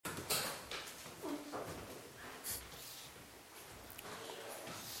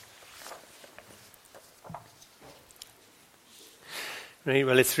Right,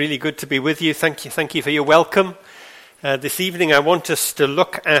 well, it's really good to be with you. Thank you for your welcome. This evening I want us to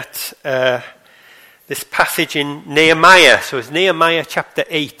look at this passage in Nehemiah. So it's Nehemiah chapter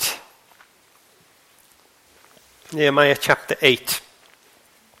 8. Nehemiah chapter 8.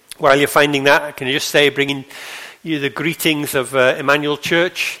 While you're finding that, can I just say, bringing you the greetings of Emmanuel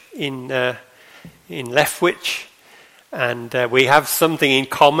Church in Lethwich. And we have something in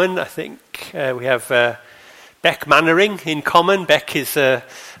common, I think. We have Beck Mannering in common. Beck is a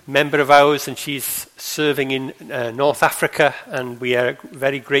member of ours and she's serving in North Africa, and we are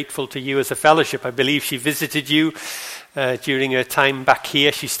very grateful to you as a fellowship. I believe she visited you during her time back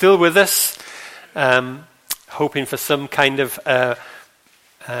here. She's still with us, hoping for some kind of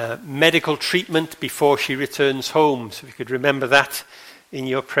medical treatment before she returns home. So if you could remember that in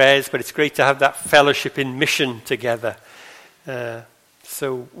your prayers. But it's great to have that fellowship in mission together.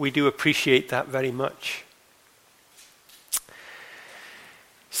 So we do appreciate that very much.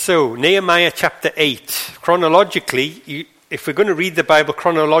 So, Nehemiah chapter 8. Chronologically, if we're going to read the Bible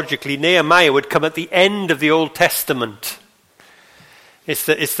chronologically, Nehemiah would come at the end of the Old Testament. It's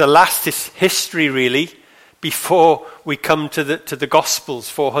the last history, really, before we come to the Gospels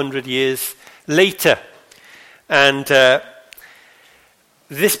 400 years later. And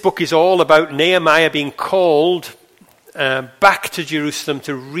this book is all about Nehemiah being called back to Jerusalem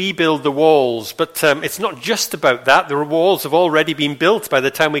to rebuild the walls. But it's not just about that. The walls have already been built by the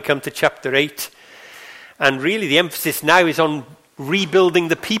time we come to chapter 8. And really the emphasis now is on rebuilding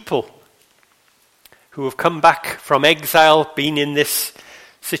the people who have come back from exile, been in this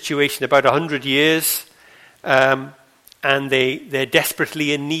situation about 100 years, and they're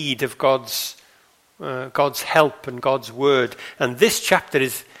desperately in need of God's help and God's word. And this chapter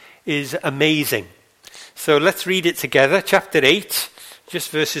is amazing. So let's read it together. Chapter 8,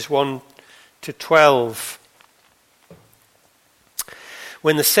 just verses 1 to 12.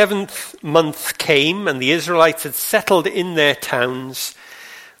 When the 7th month came and the Israelites had settled in their towns,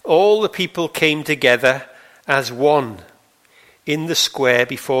 all the people came together as one in the square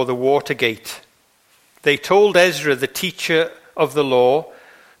before the water gate. They told Ezra, the teacher of the law,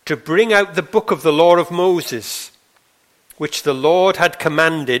 to bring out the book of the law of Moses, which the Lord had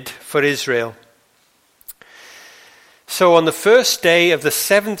commanded for Israel. So on the first day of the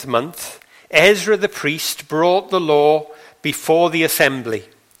 7th month, Ezra the priest brought the law before the assembly,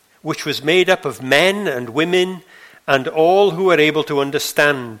 which was made up of men and women and all who were able to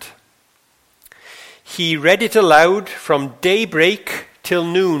understand. He read it aloud from daybreak till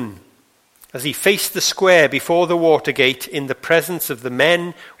noon, as he faced the square before the water gate in the presence of the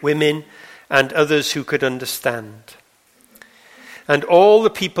men, women, and others who could understand. And all the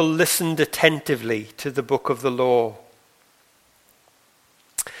people listened attentively to the book of the law.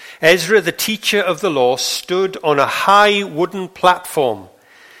 Ezra, the teacher of the law, stood on a high wooden platform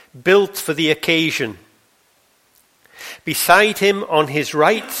built for the occasion. Beside him on his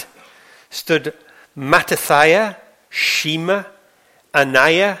right stood Mattithiah, Shema,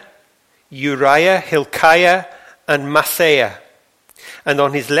 Ananiah, Uriah, Hilkiah, and Maaseiah. And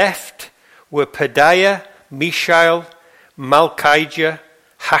on his left were Pedaiah, Mishael, Malchijah,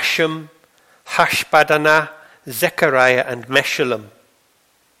 Hashem, Hashbaddanah, Zechariah, and Meshullam.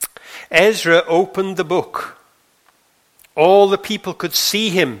 Ezra opened the book. All the people could see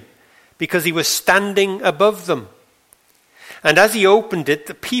him because he was standing above them. And as he opened it,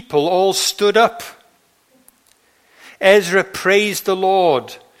 the people all stood up. Ezra praised the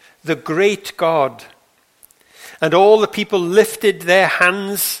Lord, the great God. And all the people lifted their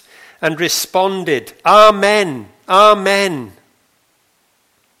hands and responded, Amen, Amen.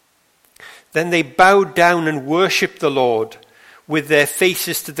 Then they bowed down and worshipped the Lord with their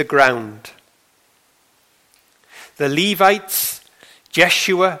faces to the ground. The Levites,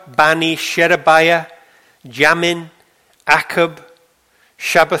 Jeshua, Bani, Sherebiah, Jamin, Akkub,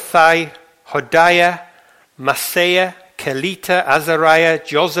 Shabbathai, Hodiah, Maaseiah, Kelita, Azariah,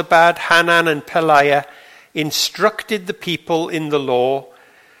 Jozabad, Hanan, and Peliah instructed the people in the law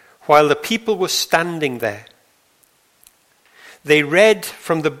while the people were standing there. They read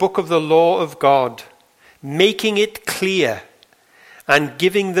from the book of the law of God, making it clear and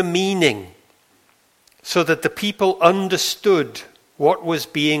giving the meaning so that the people understood what was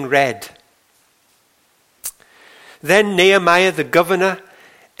being read. Then Nehemiah the governor,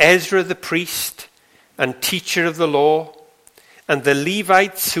 Ezra the priest and teacher of the law, and the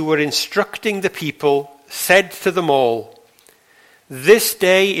Levites who were instructing the people said to them all, This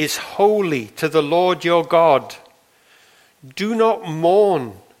day is holy to the Lord your God. Do not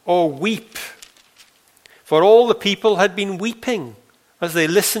mourn or weep. For all the people had been weeping as they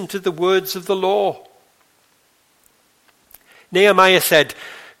listened to the words of the law. Nehemiah said,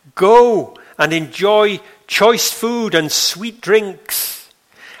 "Go and enjoy choice food and sweet drinks,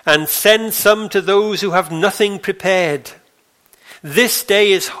 and send some to those who have nothing prepared. This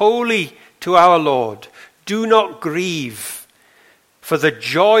day is holy to our Lord. Do not grieve, for the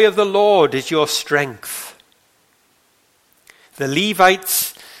joy of the Lord is your strength." The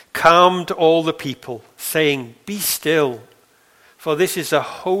Levites calmed all the people, saying, "Be still, for this is a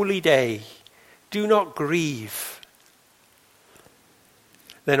holy day. Do not grieve."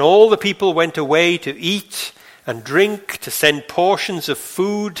 Then all the people went away to eat and drink, to send portions of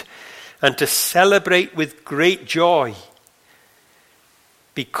food, and to celebrate with great joy,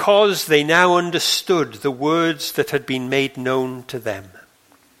 because they now understood the words that had been made known to them.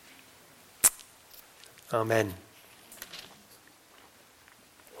 Amen.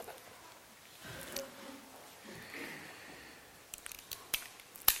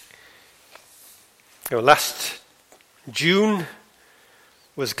 Last June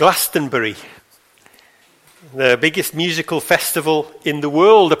was Glastonbury, the biggest musical festival in the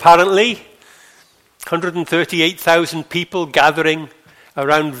world, apparently. 138,000 people gathering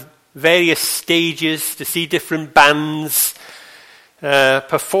around various stages to see different bands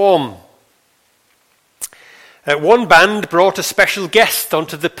perform. One band brought a special guest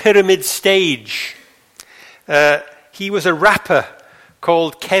onto the pyramid stage. He was a rapper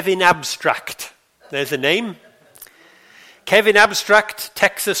called Kevin Abstract. There's a name. Kevin Abstract,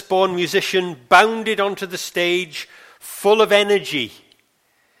 Texas-born musician, bounded onto the stage full of energy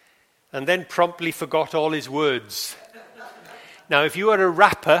and then promptly forgot all his words. Now, if you are a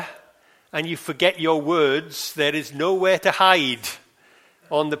rapper and you forget your words, there is nowhere to hide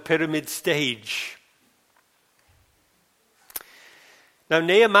on the pyramid stage. Now,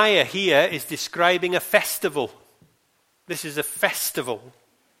 Nehemiah here is describing a festival. This is a festival.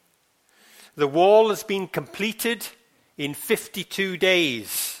 The wall has been completed in 52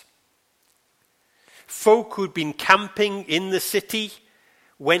 days. Folk who'd been camping in the city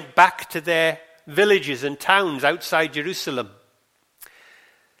went back to their villages and towns outside Jerusalem.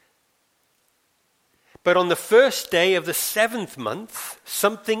 But on the first day of the 7th month,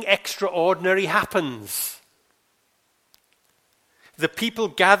 something extraordinary happens. The people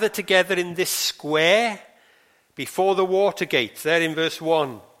gather together in this square before the water gate, there in verse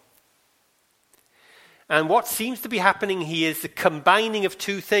 1. And what seems to be happening here is the combining of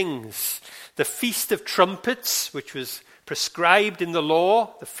two things. The Feast of Trumpets, which was prescribed in the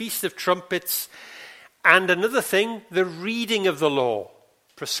law, the Feast of Trumpets, and another thing, the reading of the law,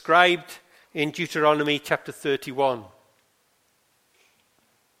 prescribed in Deuteronomy chapter 31.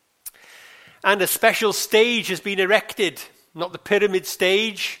 And a special stage has been erected, not the pyramid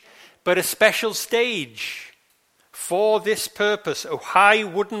stage, but a special stage for this purpose, a high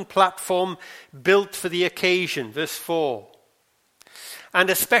wooden platform built for the occasion, verse 4. And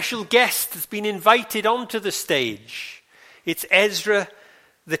a special guest has been invited onto the stage. It's Ezra,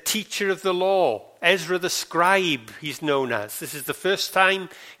 the teacher of the law, Ezra the scribe, he's known as. This is the first time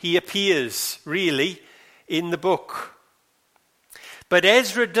he appears, really, in the book. But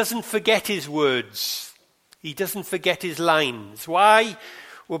Ezra doesn't forget his words. He doesn't forget his lines. Why?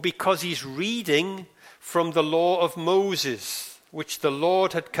 Well, because he's reading from the law of Moses, which the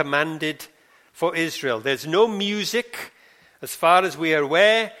Lord had commanded for Israel. There's no music, as far as we are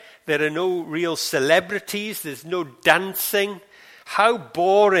aware. There are no real celebrities. There's no dancing. How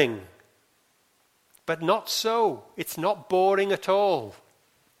boring. But not so. It's not boring at all.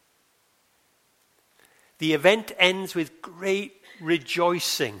 The event ends with great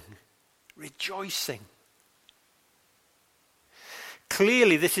rejoicing. Rejoicing.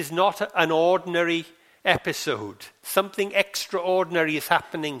 Clearly, this is not an ordinary episode. Something extraordinary is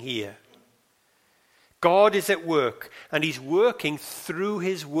happening here. God is at work, and he's working through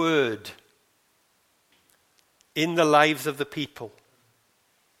his word in the lives of the people.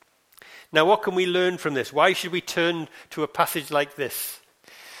 Now, what can we learn from this? Why should we turn to a passage like this?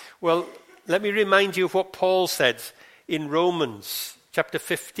 Well, let me remind you of what Paul said in Romans chapter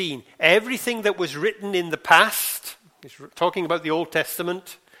 15. Everything that was written in the past, he's talking about the Old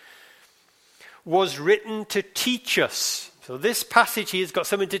Testament, was written to teach us. So this passage here has got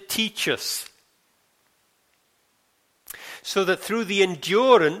something to teach us. So that through the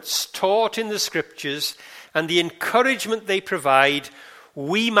endurance taught in the scriptures and the encouragement they provide,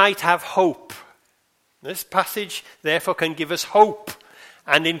 we might have hope. This passage, therefore, can give us hope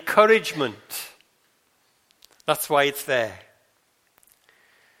and encouragement. That's why it's there.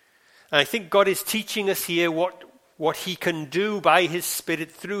 And I think God is teaching us here what he can do by his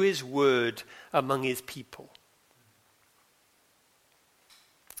Spirit through his word among his people.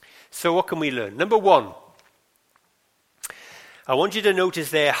 So what can we learn? Number one, I want you to notice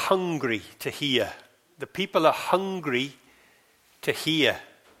they're hungry to hear. The people are hungry to hear.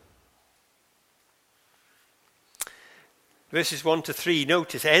 Verses 1 to 3,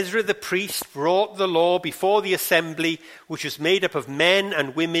 notice, Ezra the priest brought the law before the assembly, which was made up of men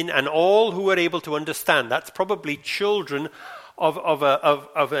and women and all who were able to understand. That's probably children of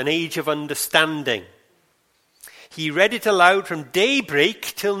an age of understanding. He read it aloud from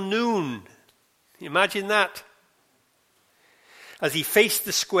daybreak till noon. Imagine that. As he faced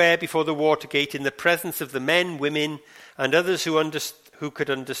the square before the Watergate in the presence of the men, women, and others who could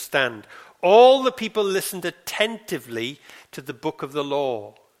understand. All the people listened attentively to the book of the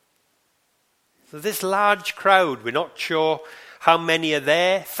law. So this large crowd, we're not sure how many are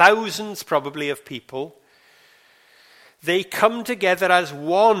there, thousands probably of people. They come together as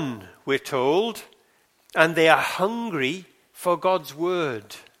one, we're told, and they are hungry for God's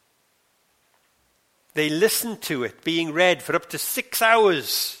word. They listen to it being read for up to 6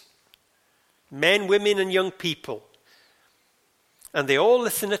 hours. Men, women, and young people. And they all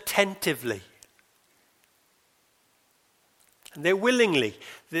listen attentively. And they're willingly.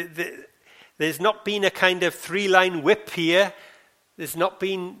 There's not been a kind of 3-line whip here. There's not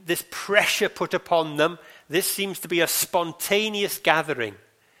been this pressure put upon them. This seems to be a spontaneous gathering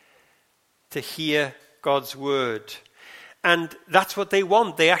to hear God's word. And that's what they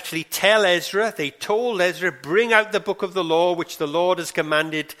want. They actually tell Ezra, they told Ezra, bring out the book of the law which the Lord has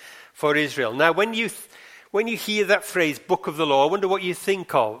commanded for Israel. Now, when you hear that phrase, book of the law, I wonder what you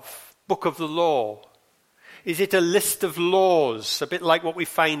think of. Book of the law. Is it a list of laws, a bit like what we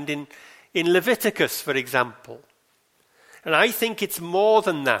find in Leviticus, for example? And I think it's more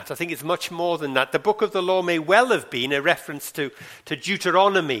than that. I think it's much more than that. The book of the law may well have been a reference to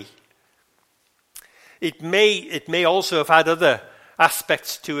Deuteronomy. It may also have had other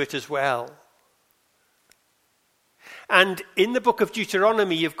aspects to it as well. And in the book of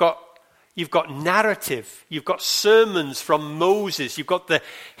Deuteronomy, you've got narrative, you've got sermons from Moses, you've got the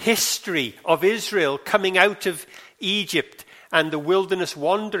history of Israel coming out of Egypt and the wilderness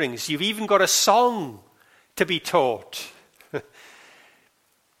wanderings. You've even got a song to be taught.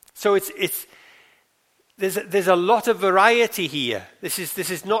 So there's a lot of variety here. This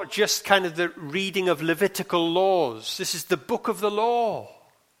is not just kind of the reading of Levitical laws. This is the book of the law.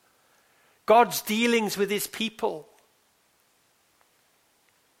 God's dealings with his people.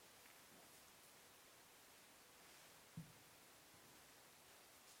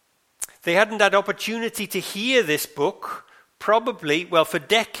 They hadn't had opportunity to hear this book, probably, well, for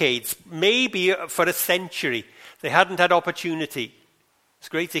decades, maybe for a century. They hadn't had opportunity. It's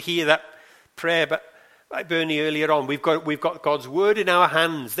great to hear that prayer, but like Bernie earlier on, we've got God's word in our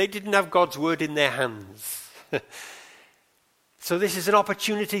hands. They didn't have God's word in their hands. So this is an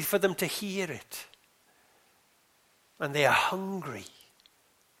opportunity for them to hear it. And they are hungry.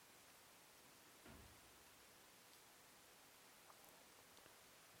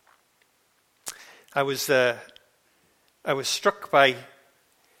 I was struck by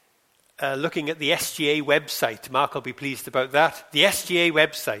looking at the SGA website. Mark will be pleased about that. The SGA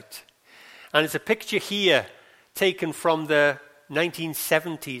website. And it's a picture here taken from the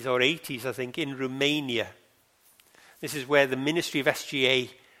 1970s or 80s, I think, in Romania. This is where the ministry of SGA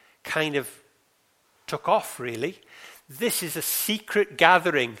kind of took off, really. This is a secret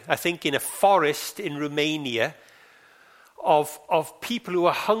gathering, I think, in a forest in Romania of people who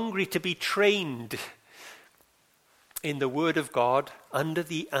are hungry to be trained in the Word of God under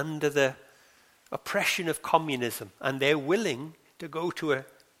the oppression of communism. And they're willing to go to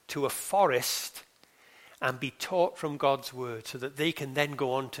a forest and be taught from God's word so that they can then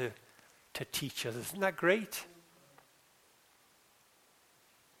go on to teach others. Isn't that great?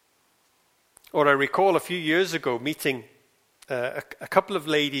 Or I recall a few years ago meeting a couple of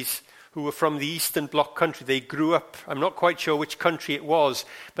ladies who were from the Eastern Bloc country. They grew up, I'm not quite sure which country it was,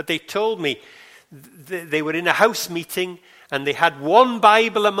 but they told me they were in a house meeting and they had one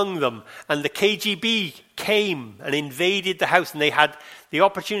Bible among them, and the KGB came and invaded the house, and they had the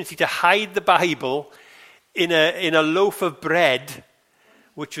opportunity to hide the Bible in a loaf of bread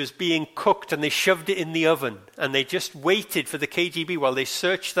which was being cooked, and they shoved it in the oven, and they just waited for the KGB while they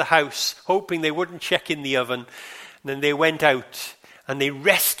searched the house, hoping they wouldn't check in the oven. And then they went out and they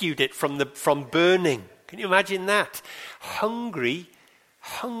rescued it from burning. Can you imagine that? Hungry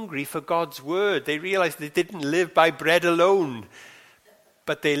for God's word. They realized they didn't live by bread alone,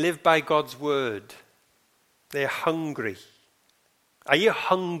 but they live by God's word. They're hungry. Are you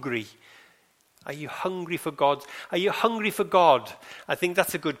hungry? Are you hungry for God? Are you hungry for God? I think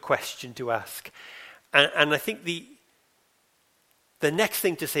that's a good question to ask. And I think the next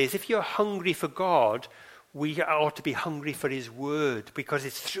thing to say is, if you're hungry for God, we ought to be hungry for his word, because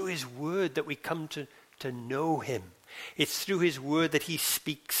it's through his word that we come to know him. It's through his word that he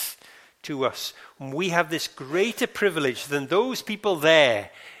speaks to us. And we have this greater privilege than those people there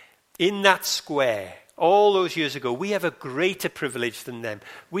in that square all those years ago. We have a greater privilege than them.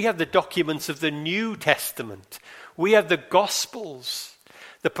 We have the documents of the New Testament. We have the Gospels,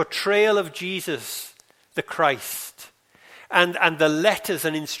 the portrayal of Jesus, the Christ, and the letters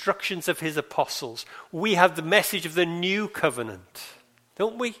and instructions of his apostles. We have the message of the new covenant,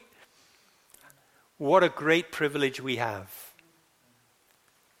 don't we? What a great privilege we have.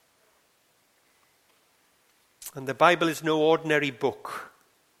 And the Bible is no ordinary book,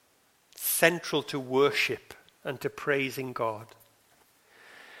 central to worship and to praising God.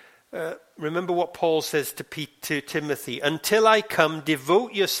 Remember what Paul says to Timothy: until I come,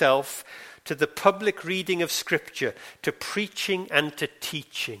 devote yourself to the public reading of Scripture, to preaching and to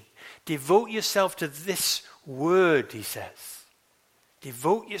teaching. Devote yourself to this word, he says.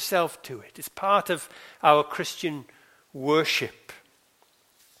 Devote yourself to it. It's part of our Christian worship.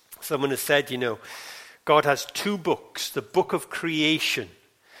 Someone has said, God has two books. The book of creation,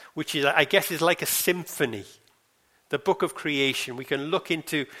 which is, I guess, is like a symphony. The book of creation. We can look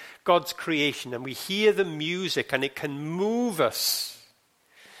into God's creation and we hear the music and it can move us.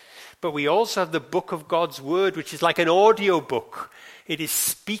 But we also have the book of God's word, which is like an audio book. It is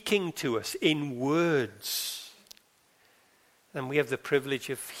speaking to us in words. And we have the privilege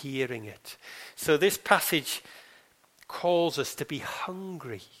of hearing it. So this passage calls us to be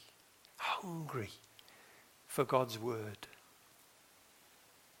hungry for God's word.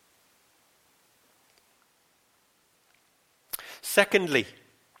 Secondly,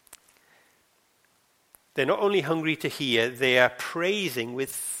 they're not only hungry to hear, they are praising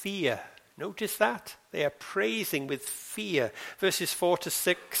with fear. Notice that. They are praising with fear. Verses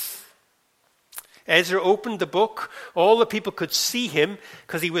 4-6. Ezra opened the book. All the people could see him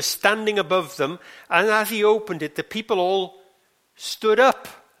because he was standing above them. And as he opened it, the people all stood up.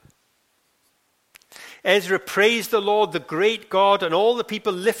 Ezra praised the Lord, the great God, and all the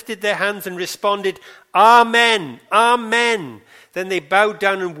people lifted their hands and responded, Amen, Amen. Then they bowed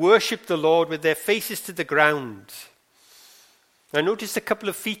down and worshipped the Lord with their faces to the ground. I noticed a couple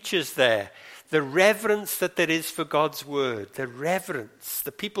of features there. The reverence that there is for God's word. The reverence.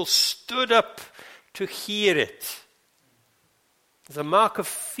 The people stood up to hear it. It's a mark of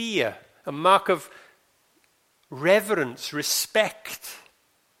fear, a mark of reverence, respect.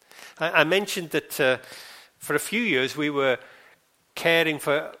 I mentioned that for a few years we were caring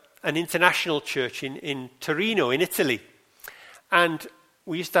for an international church in Torino, in Italy. And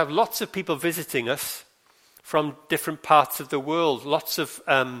we used to have lots of people visiting us from different parts of the world. Lots of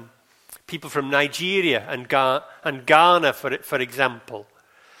people from Nigeria and Ghana, for example.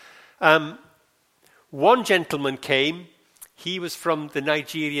 One gentleman came. He was from the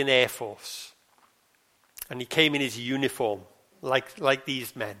Nigerian Air Force. And he came in his uniform, like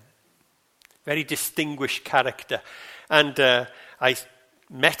these men. Very distinguished character. And I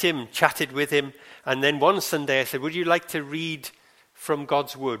met him, chatted with him. And then one Sunday I said, would you like to read from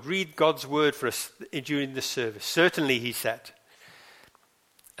God's word? Read God's word for us during the service. Certainly, he said.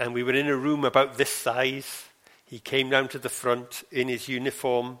 And we were in a room about this size. He came down to the front in his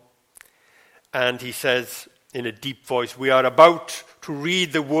uniform. And he says in a deep voice, we are about to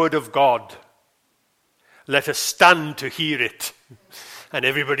read the word of God. Let us stand to hear it. And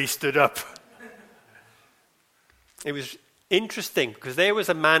everybody stood up. It was interesting because there was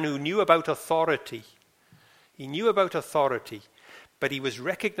a man who knew about authority. He knew about authority, but he was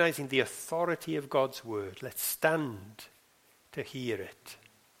recognizing the authority of God's word. Let's stand to hear it.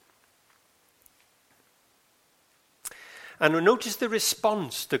 And notice the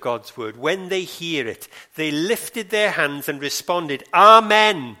response to God's word. When they hear it, they lifted their hands and responded,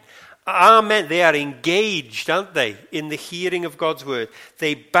 Amen. Amen. They are engaged, aren't they, in the hearing of God's word.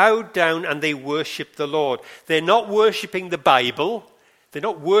 They bowed down and they worshiped the Lord. They're not worshipping the Bible. They're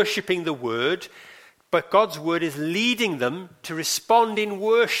not worshipping the word. But God's word is leading them to respond in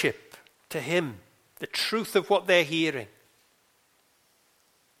worship to him. The truth of what they're hearing.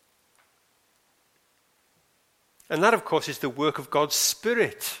 And that, of course, is the work of God's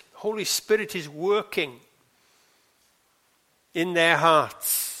Spirit. The Holy Spirit is working in their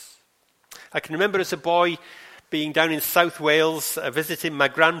hearts. I can remember as a boy being down in South Wales, visiting my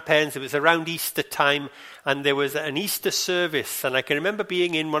grandparents. It was around Easter time, and there was an Easter service. And I can remember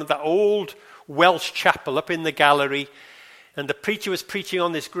being in one of the old Welsh chapel up in the gallery, and the preacher was preaching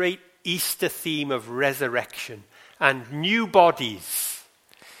on this great Easter theme of resurrection and new bodies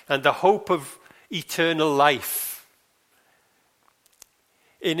and the hope of eternal life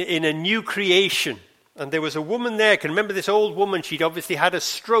in a new creation. And there was a woman there. I can remember this old woman. She'd obviously had a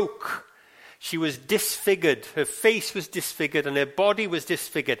stroke. She was disfigured. Her face was disfigured and her body was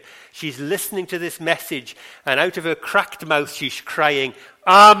disfigured. She's listening to this message, and out of her cracked mouth she's crying,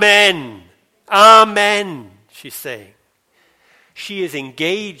 "Amen, Amen," she's saying. She is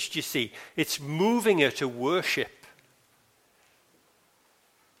engaged, you see. It's moving her to worship.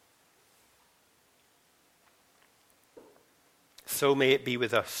 So may it be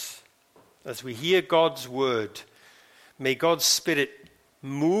with us. As we hear God's word, may God's Spirit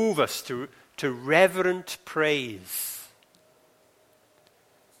move us to reverent praise.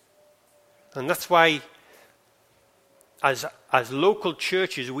 And that's why, as local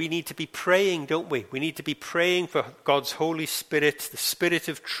churches, we need to be praying, don't we? We need to be praying for God's Holy Spirit, the Spirit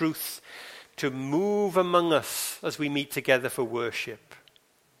of truth, to move among us as we meet together for worship.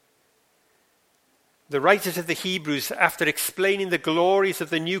 The writer to the Hebrews, after explaining the glories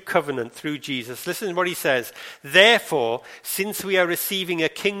of the new covenant through Jesus, listen to what he says. "Therefore, since we are receiving a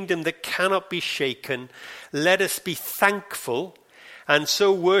kingdom that cannot be shaken, let us be thankful and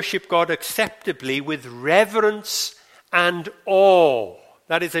so worship God acceptably with reverence and awe."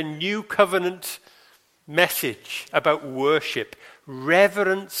 That is a new covenant message about worship.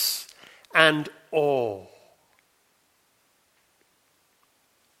 Reverence and awe.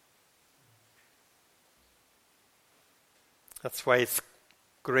 That's why it's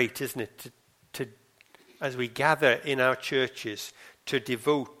great, isn't it, to as we gather in our churches, to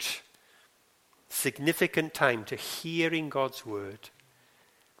devote significant time to hearing God's word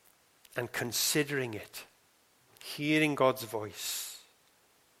and considering it, hearing God's voice.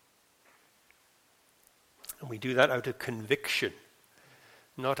 And we do that out of conviction,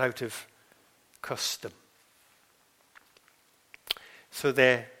 not out of custom. So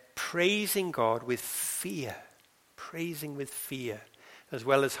they're praising God with fear. Praising with fear, as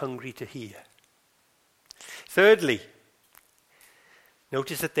well as hungry to hear. Thirdly,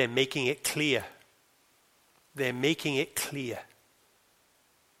 notice that they're making it clear. They're making it clear.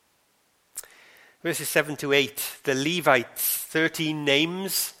 Verses 7 to 8, the Levites, 13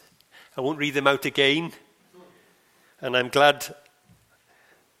 names. I won't read them out again. And I'm glad,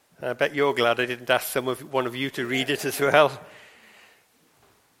 I bet you're glad I didn't ask one of you to read it as well.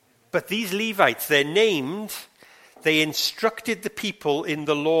 But these Levites, they're named. They instructed the people in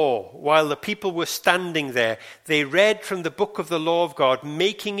the law while the people were standing there. They read from the book of the law of God,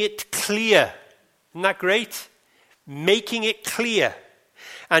 making it clear. Isn't that great? Making it clear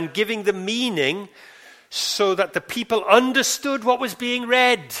and giving the meaning so that the people understood what was being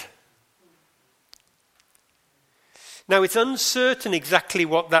read. Now, it's uncertain exactly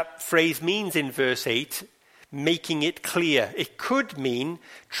what that phrase means in verse 8, making it clear. It could mean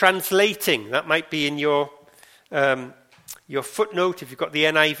translating. That might be in your footnote, if you've got the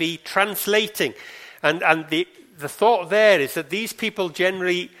NIV, translating. And the thought there is that these people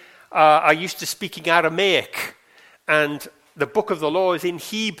generally are used to speaking Aramaic, and the book of the law is in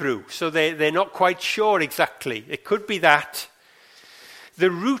Hebrew, so they're not quite sure exactly. It could be that.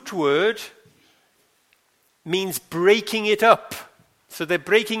 The root word means breaking it up. So they're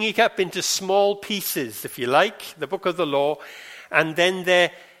breaking it up into small pieces, if you like, the book of the law, and then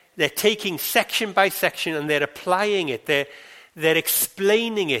they're taking section by section and they're applying it. They're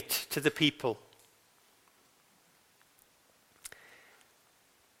explaining it to the people.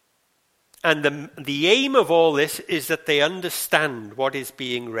 And the aim of all this is that they understand what is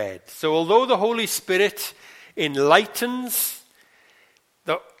being read. So although the Holy Spirit enlightens,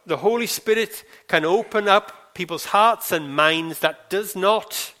 the Holy Spirit can open up people's hearts and minds, that does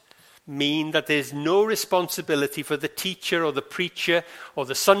not mean that there's no responsibility for the teacher or the preacher or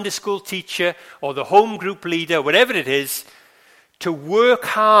the Sunday school teacher or the home group leader, whatever it is, to work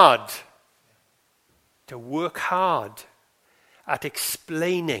hard at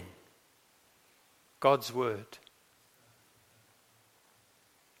explaining God's word.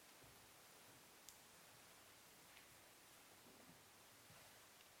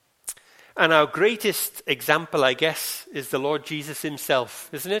 And our greatest example, I guess, is the Lord Jesus himself,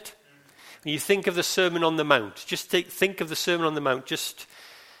 isn't it? When you think of the Sermon on the Mount, think of the Sermon on the Mount, just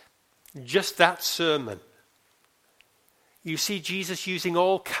that sermon. You see Jesus using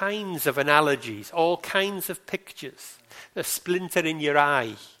all kinds of analogies, all kinds of pictures. A splinter in your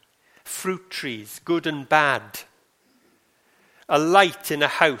eye, fruit trees, good and bad. A light in a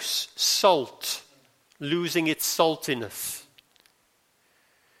house, salt, losing its saltiness.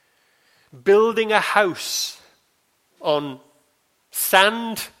 Building a house on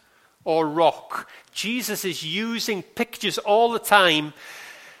sand or rock. Jesus is using pictures all the time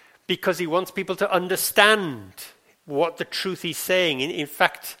because he wants people to understand what the truth he's saying. In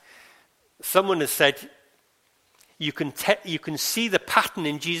fact, Someone has said, you can see the pattern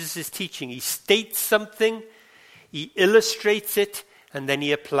in Jesus' teaching. He states something, he illustrates it, and then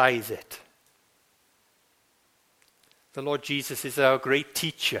he applies it. The Lord Jesus is our great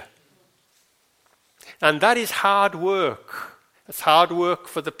teacher. And that is hard work. It's hard work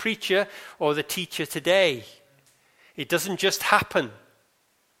for the preacher or the teacher today. It doesn't just happen.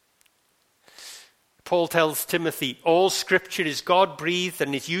 Paul tells Timothy, all scripture is God-breathed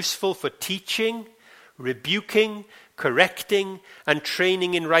and is useful for teaching, rebuking, correcting, and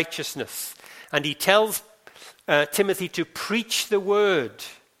training in righteousness. And he tells Timothy to preach the word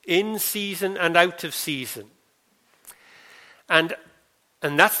in season and out of season. And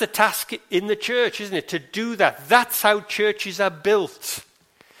that's the task in the church, isn't it? To do that. That's how churches are built.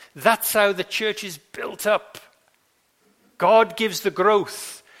 That's how the church is built up. God gives the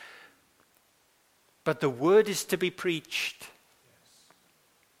growth. But the word is to be preached.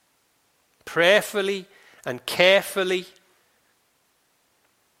 Prayerfully and carefully.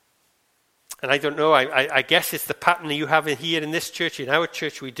 And I don't know, I guess it's the pattern that you have here in this church. In our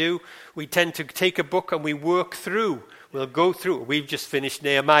church we do. We tend to take a book and we work through. We'll go through. We've just finished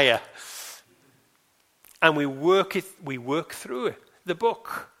Nehemiah. And we work through it, the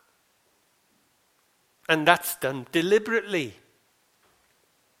book. And that's done deliberately.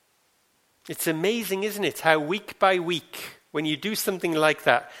 It's amazing, isn't it, how week by week, when you do something like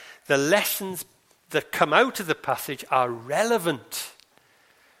that, the lessons that come out of the passage are relevant.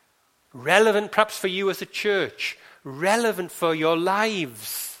 Relevant perhaps for you as a church. Relevant for your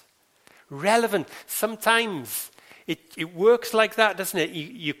lives. Relevant. Sometimes it works like that, doesn't it?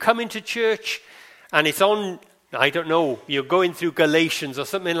 You come into church and it's on, I don't know, you're going through Galatians or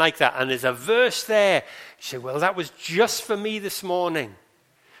something like that, and there's a verse there. You say, well, that was just for me this morning.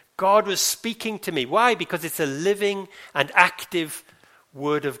 God was speaking to me. Why? Because it's a living and active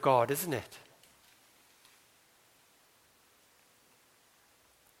word of God, isn't it?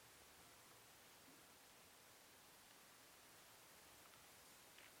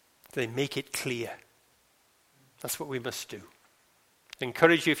 They make it clear. That's what we must do. I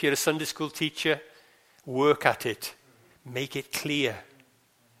encourage you, if you're a Sunday school teacher, work at it. Make it clear.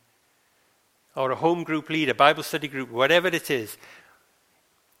 Or a home group leader, Bible study group, whatever it is,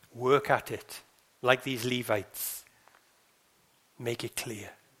 work at it, like these Levites. Make it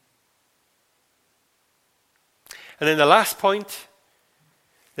clear. And then the last point,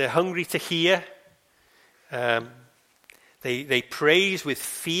 they're hungry to hear. They praise with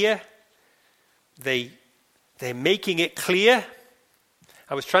fear. They're making it clear.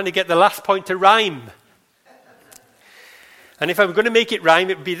 I was trying to get the last point to rhyme. And if I'm going to make it rhyme,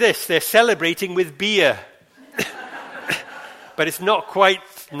 it would be this. They're celebrating with beer. But it's not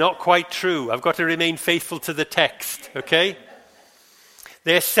quite true. I've got to remain faithful to the text, okay?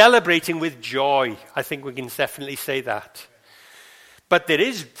 They're celebrating with joy. I think we can definitely say that. But there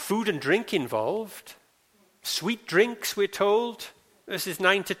is food and drink involved. Sweet drinks, we're told. Verses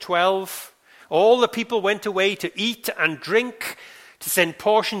 9 to 12. All the people went away to eat and drink, to send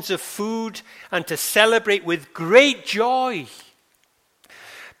portions of food, and to celebrate with great joy,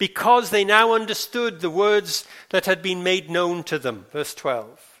 because they now understood the words that had been made known to them. Verse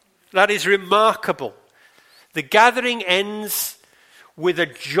 12. That is remarkable. The gathering ends with a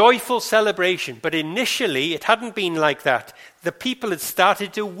joyful celebration, but initially it hadn't been like that. The people had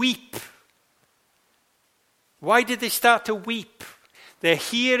started to weep. Why did they start to weep? They're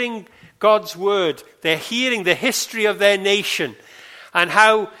hearing God's word. They're hearing the history of their nation and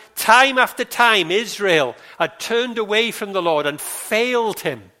how time after time Israel had turned away from the Lord and failed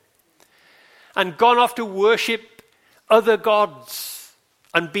him and gone off to worship other gods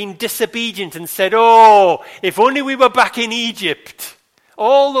and been disobedient and said, oh, if only we were back in Egypt.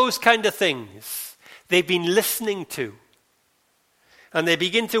 All those kind of things they've been listening to. And they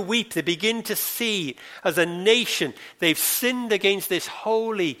begin to weep. They begin to see, as a nation, they've sinned against this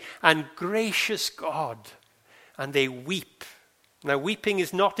holy and gracious God. And they weep. Now, weeping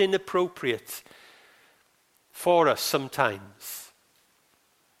is not inappropriate for us sometimes.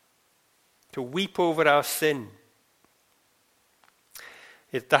 To weep over our sin.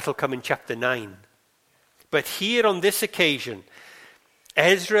 That'll come in chapter 9. But here on this occasion,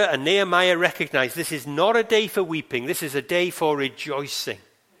 Ezra and Nehemiah recognize this is not a day for weeping. This is a day for rejoicing.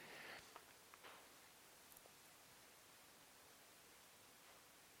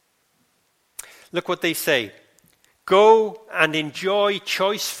 Look what they say. Go and enjoy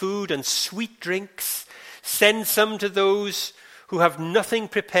choice food and sweet drinks. Send some to those who have nothing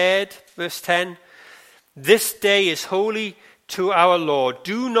prepared. Verse 10. This day is holy to our Lord.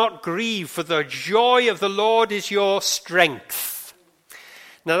 Do not grieve, for the joy of the Lord is your strength.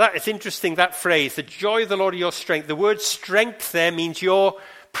 Now that is interesting, that phrase, the joy of the Lord is your strength. The word strength there means your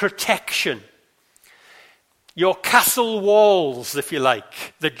protection. Your castle walls, if you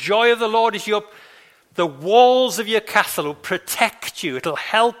like. The joy of the Lord is the walls of your castle will protect you. It'll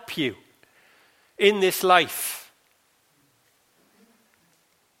help you in this life.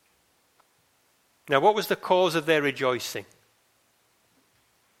 Now, what was the cause of their rejoicing?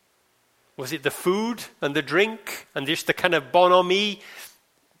 Was it the food and the drink and just the kind of bonhomie?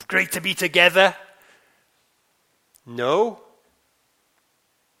 Great to be together? No.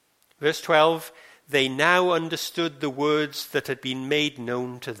 Verse 12, they now understood the words that had been made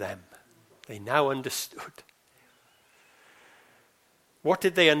known to them. They now understood. What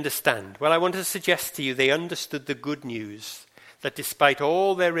did they understand? Well, I want to suggest to you they understood the good news that despite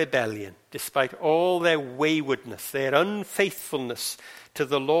all their rebellion, despite all their waywardness, their unfaithfulness to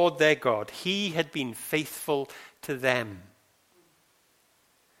the Lord their God, he had been faithful to them.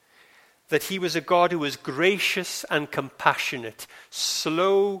 That he was a God who was gracious and compassionate,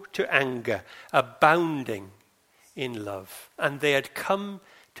 slow to anger, abounding in love. And they had come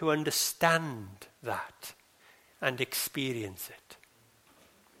to understand that and experience it.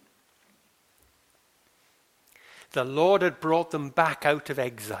 The Lord had brought them back out of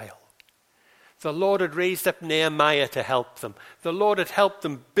exile. The Lord had raised up Nehemiah to help them. The Lord had helped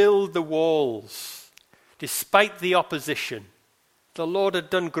them build the walls. Despite the opposition, the Lord had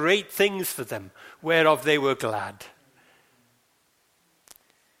done great things for them, whereof they were glad.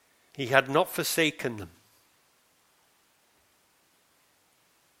 He had not forsaken them.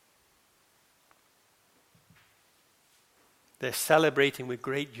 They're celebrating with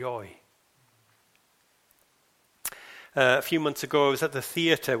great joy. A few months ago, I was at the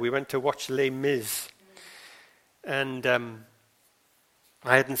theatre. We went to watch Les Mis. And I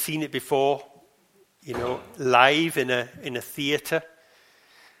hadn't seen it before, live in a theatre.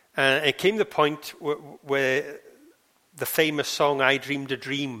 And it came to the point where the famous song, I Dreamed a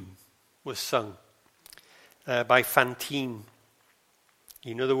Dream, was sung by Fantine.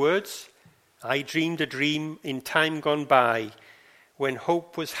 You know the words? I dreamed a dream in time gone by, when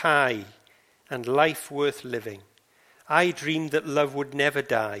hope was high and life worth living. I dreamed that love would never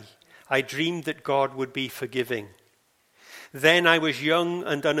die. I dreamed that God would be forgiving. Then I was young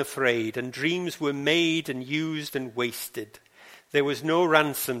and unafraid, and dreams were made and used and wasted. There was no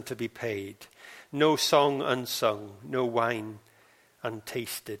ransom to be paid, no song unsung, no wine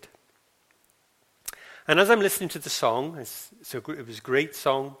untasted. And as I'm listening to the song, it was a great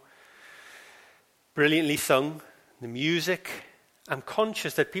song, brilliantly sung, the music, I'm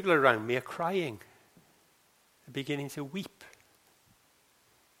conscious that people around me are crying. They're beginning to weep.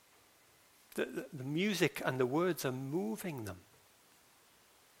 The music and the words are moving them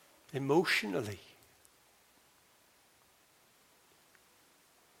emotionally.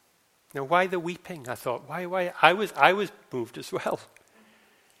 Now, why the weeping? I thought, why? I was moved as well.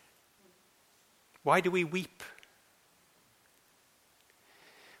 Why do we weep?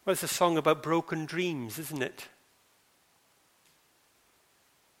 Well, it's a song about broken dreams, isn't it?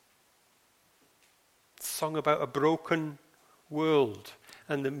 It's a song about a broken world,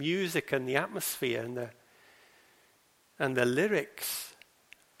 and the music and the atmosphere and the lyrics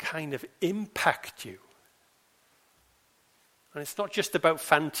kind of impact you. And it's not just about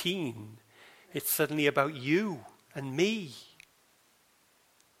Fantine, it's suddenly about you and me.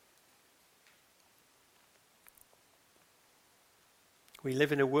 We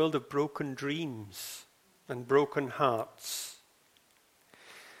live in a world of broken dreams and broken hearts.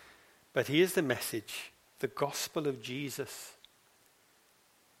 But here's the message. The gospel of Jesus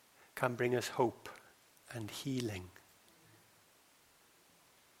can bring us hope and healing.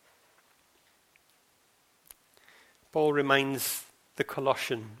 Paul reminds the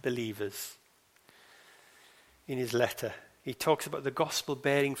Colossian believers in his letter. He talks about the gospel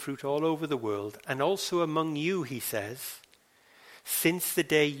bearing fruit all over the world, and also among you, he says, since the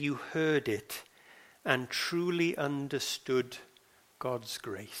day you heard it and truly understood God's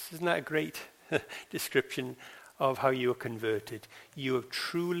grace. Isn't that a great description of how you are converted? You have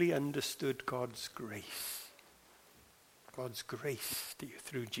truly understood God's grace. God's grace to you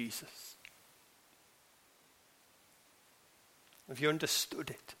through Jesus. Have you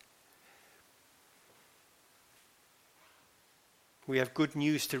understood it? We have good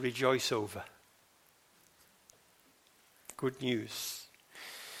news to rejoice over. Good news.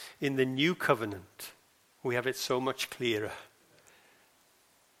 In the new covenant, we have it so much clearer.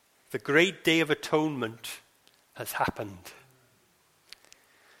 The great day of atonement has happened.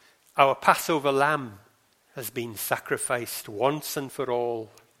 Our Passover lamb has been sacrificed once and for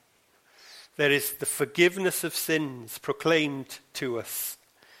all. There is the forgiveness of sins proclaimed to us.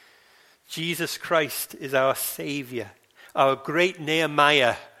 Jesus Christ is our Savior. Our great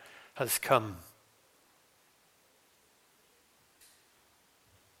Nehemiah has come.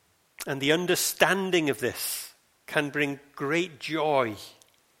 And the understanding of this can bring great joy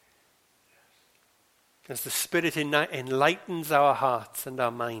as the Spirit enlightens our hearts and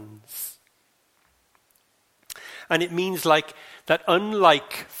our minds. And it means like that,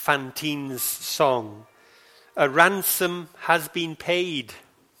 unlike Fantine's song, a ransom has been paid.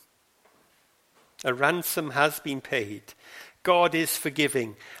 A ransom has been paid. God is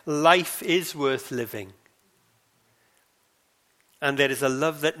forgiving. Life is worth living. And there is a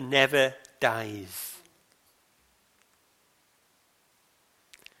love that never dies.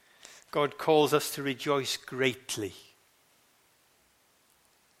 God calls us to rejoice greatly.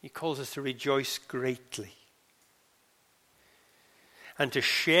 He calls us to rejoice greatly. And to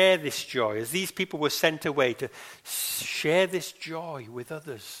share this joy, as these people were sent away, to share this joy with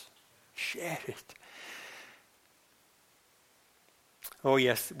others. Share it. Oh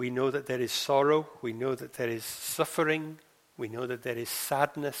yes, we know that there is sorrow. We know that there is suffering. We know that there is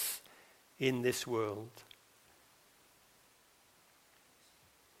sadness in this world.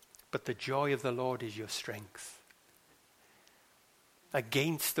 But the joy of the Lord is your strength.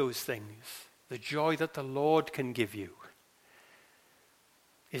 Against those things, the joy that the Lord can give you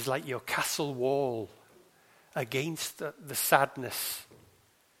is like your castle wall against the sadness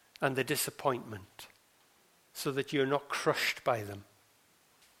and the disappointment, so that you're not crushed by them.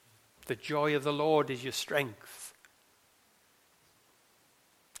 The joy of the Lord is your strength.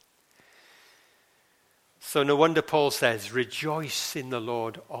 So no wonder Paul says, rejoice in the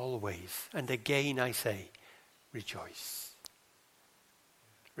Lord always. And again I say, rejoice.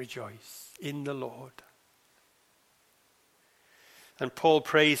 Rejoice in the Lord. And Paul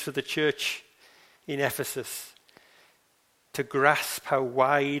prays for the church in Ephesus to grasp how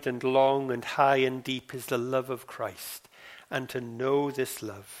wide and long and high and deep is the love of Christ, and to know this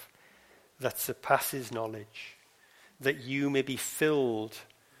love that surpasses knowledge, that you may be filled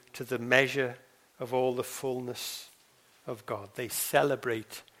to the measure of all the fullness of God. They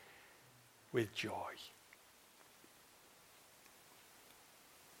celebrate with joy.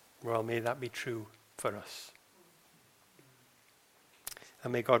 Well, may that be true for us.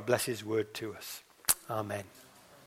 And may God bless his word to us. Amen.